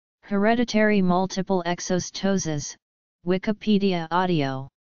Hereditary multiple exostoses, Wikipedia audio.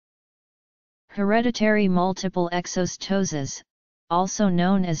 Hereditary multiple exostoses, also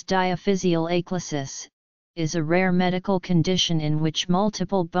known as diaphyseal achlysis, is a rare medical condition in which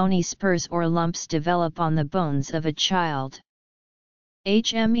multiple bony spurs or lumps develop on the bones of a child.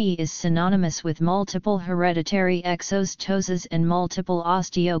 HME is synonymous with multiple hereditary exostoses and multiple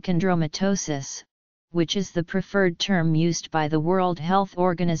osteochondromatosis, which is the preferred term used by the World Health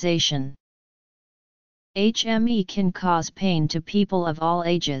Organization. HME can cause pain to people of all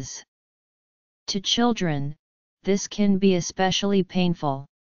ages. To children, this can be especially painful.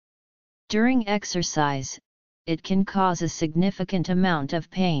 During exercise, it can cause a significant amount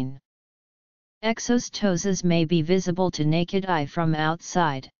of pain. Exostoses may be visible to naked eye from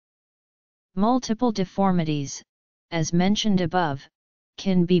outside. Multiple deformities, as mentioned above,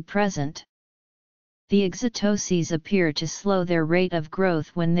 can be present. The exostoses appear to slow their rate of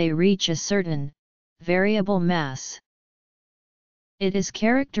growth when they reach a certain, variable mass. It is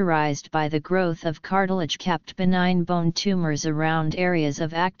characterized by the growth of cartilage-capped benign bone tumors around areas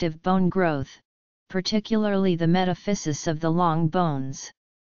of active bone growth, particularly the metaphysis of the long bones.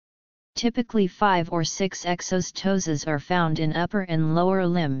 Typically 5 or 6 exostoses are found in upper and lower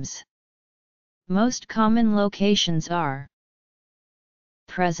limbs. Most common locations are: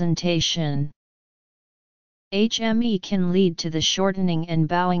 Presentation. HME can lead to the shortening and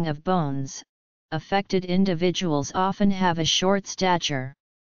bowing of bones. Affected individuals often have a short stature.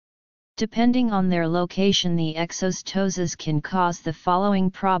 Depending on their location, the exostoses can cause the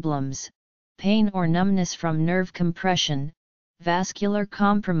following problems: pain or numbness from nerve compression, vascular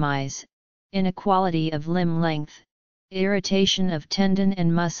compromise, inequality of limb length, irritation of tendon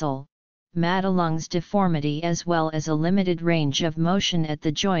and muscle, Madelung's deformity, as well as a limited range of motion at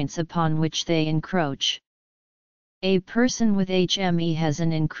the joints upon which they encroach. A person with HME has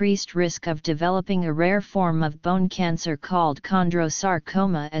an increased risk of developing a rare form of bone cancer called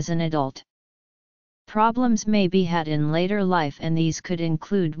chondrosarcoma as an adult. Problems may be had in later life, and these could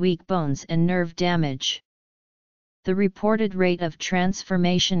include weak bones and nerve damage. The reported rate of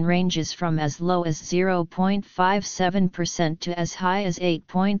transformation ranges from as low as 0.57% to as high as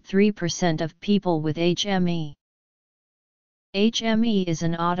 8.3% of people with HME. HME is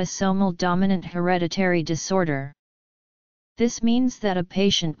an autosomal dominant hereditary disorder. This means that a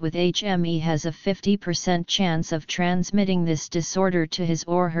patient with HME has a 50% chance of transmitting this disorder to his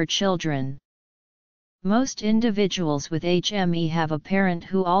or her children. Most individuals with HME have a parent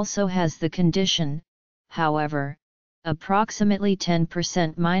who also has the condition. However, approximately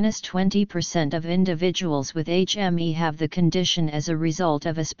 10%–20% of individuals with HME have the condition as a result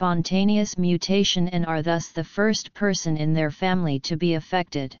of a spontaneous mutation and are thus the first person in their family to be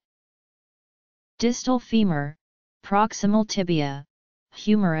affected. Distal femur, proximal tibia,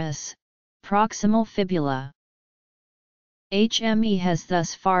 humerus, proximal fibula. HME has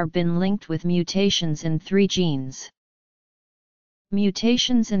thus far been linked with mutations in 3 genes.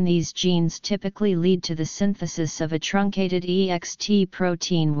 Mutations in these genes typically lead to the synthesis of a truncated EXT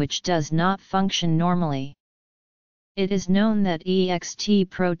protein which does not function normally. It is known that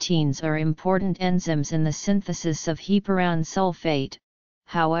EXT proteins are important enzymes in the synthesis of heparan sulfate.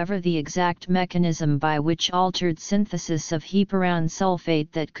 However, the exact mechanism by which altered synthesis of heparan sulfate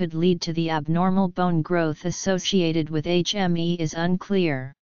that could lead to the abnormal bone growth associated with HME is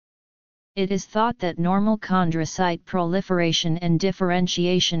unclear. It is thought that normal chondrocyte proliferation and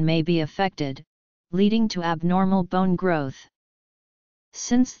differentiation may be affected, leading to abnormal bone growth.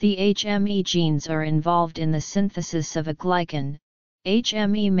 Since the HME genes are involved in the synthesis of a glycan,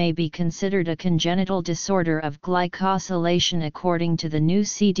 HME may be considered a congenital disorder of glycosylation according to the new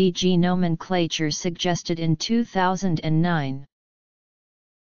CDG nomenclature suggested in 2009.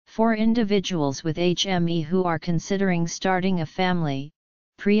 For individuals with HME who are considering starting a family,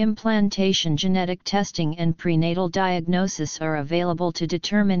 pre-implantation genetic testing and prenatal diagnosis are available to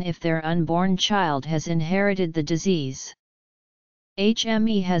determine if their unborn child has inherited the disease.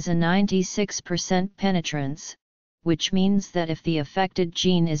 HME has a 96% penetrance, which means that if the affected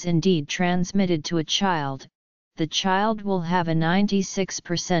gene is indeed transmitted to a child, the child will have a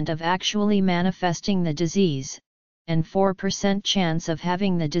 96% of actually manifesting the disease, and 4% chance of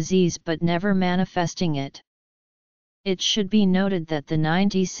having the disease but never manifesting it. It should be noted that the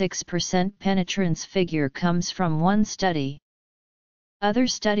 96% penetrance figure comes from one study. Other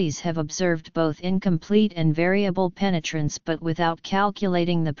studies have observed both incomplete and variable penetrance but without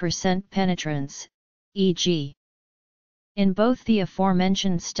calculating the percent penetrance, e.g. In both the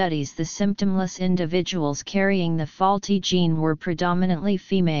aforementioned studies, the symptomless individuals carrying the faulty gene were predominantly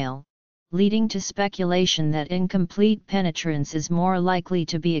female, leading to speculation that incomplete penetrance is more likely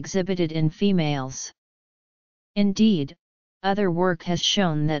to be exhibited in females. Indeed, other work has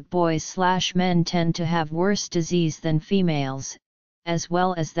shown that boys/men tend to have worse disease than females, as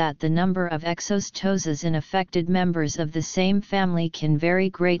well as that the number of exostoses in affected members of the same family can vary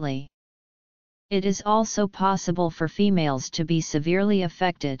greatly. It is also possible for females to be severely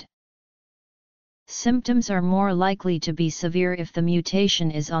affected. Symptoms are more likely to be severe if the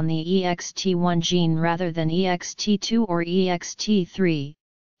mutation is on the EXT1 gene rather than EXT2 or EXT3.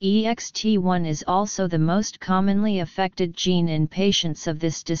 EXT1 is also the most commonly affected gene in patients of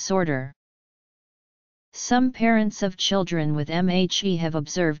this disorder. Some parents of children with MHE have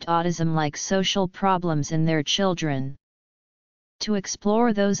observed autism-like social problems in their children. To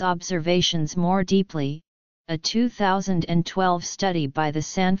explore those observations more deeply, a 2012 study by the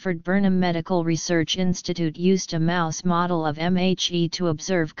Sanford Burnham Medical Research Institute used a mouse model of MHE to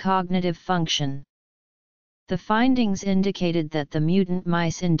observe cognitive function. The findings indicated that the mutant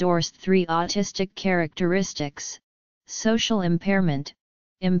mice endorsed 3 autistic characteristics: social impairment,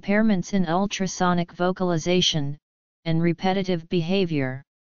 impairments in ultrasonic vocalization, and repetitive behavior.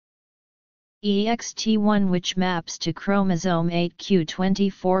 EXT1, which maps to chromosome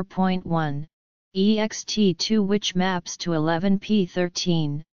 8q24.1, EXT2, which maps to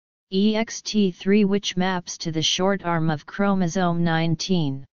 11p13, EXT3, which maps to the short arm of chromosome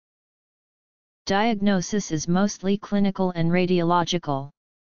 19. Diagnosis is mostly clinical and radiological.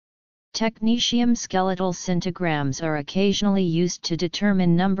 Technetium skeletal scintigrams are occasionally used to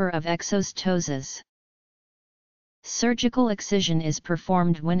determine number of exostoses. Surgical excision is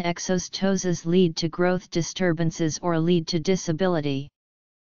performed when exostoses lead to growth disturbances or lead to disability.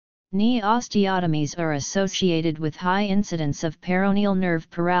 Knee osteotomies are associated with high incidence of peroneal nerve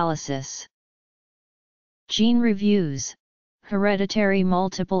paralysis. Gene reviews: hereditary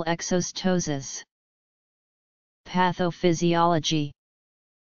multiple exostoses. Pathophysiology.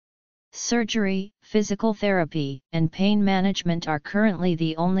 Surgery, physical therapy, and pain management are currently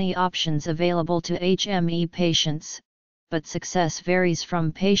the only options available to HME patients, but success varies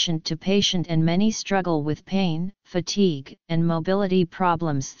from patient to patient and many struggle with pain, fatigue, and mobility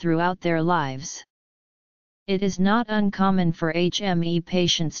problems throughout their lives. It is not uncommon for HME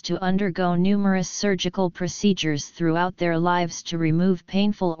patients to undergo numerous surgical procedures throughout their lives to remove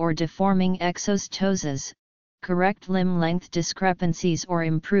painful or deforming exostoses, correct limb length discrepancies, or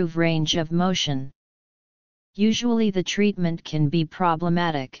improve range of motion. Usually the treatment can be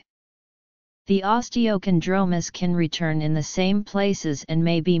problematic. The osteochondromas can return in the same places and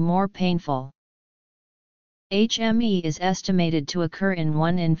may be more painful. HME is estimated to occur in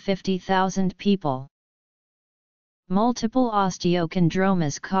 1 in 50,000 people. Multiple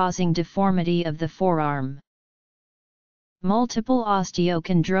osteochondromas causing deformity of the forearm. Multiple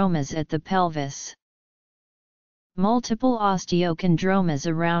osteochondromas at the pelvis. Multiple osteochondromas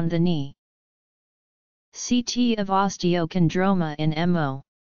around the knee. CT of osteochondroma in MO.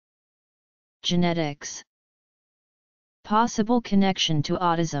 Genetics. Possible connection to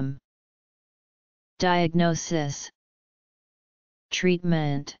autism. Diagnosis.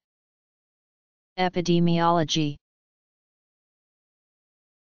 Treatment. Epidemiology.